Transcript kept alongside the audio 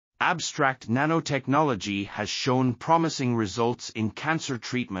Abstract nanotechnology has shown promising results in cancer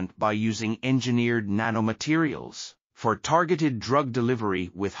treatment by using engineered nanomaterials for targeted drug delivery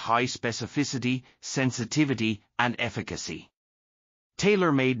with high specificity, sensitivity, and efficacy.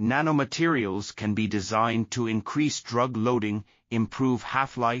 Tailor-made nanomaterials can be designed to increase drug loading, improve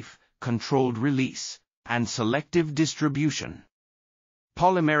half-life, controlled release, and selective distribution.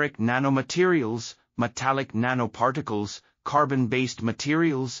 Polymeric nanomaterials, metallic nanoparticles, carbon-based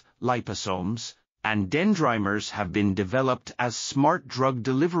materials, liposomes, and dendrimers have been developed as smart drug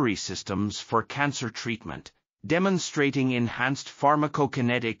delivery systems for cancer treatment, demonstrating enhanced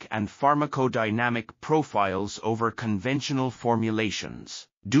pharmacokinetic and pharmacodynamic profiles over conventional formulations,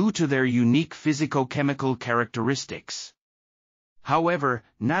 due to their unique physicochemical characteristics. However,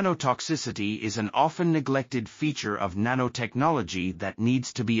 nanotoxicity is an often neglected feature of nanotechnology that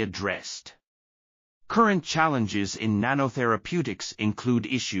needs to be addressed. Current challenges in nanotherapeutics include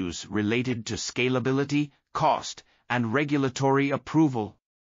issues related to scalability, cost, and regulatory approval.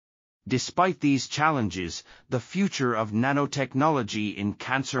 Despite these challenges, the future of nanotechnology in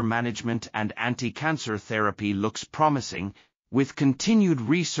cancer management and anti-cancer therapy looks promising, with continued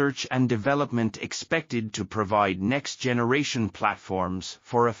research and development expected to provide next-generation platforms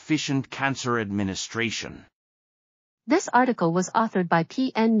for efficient cancer administration. This article was authored by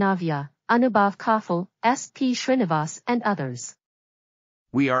P.N. Navya, Anubhav, Kaphle, S.P. Srinivas, and others.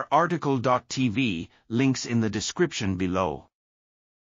 We are RTCLTV, links in the description below.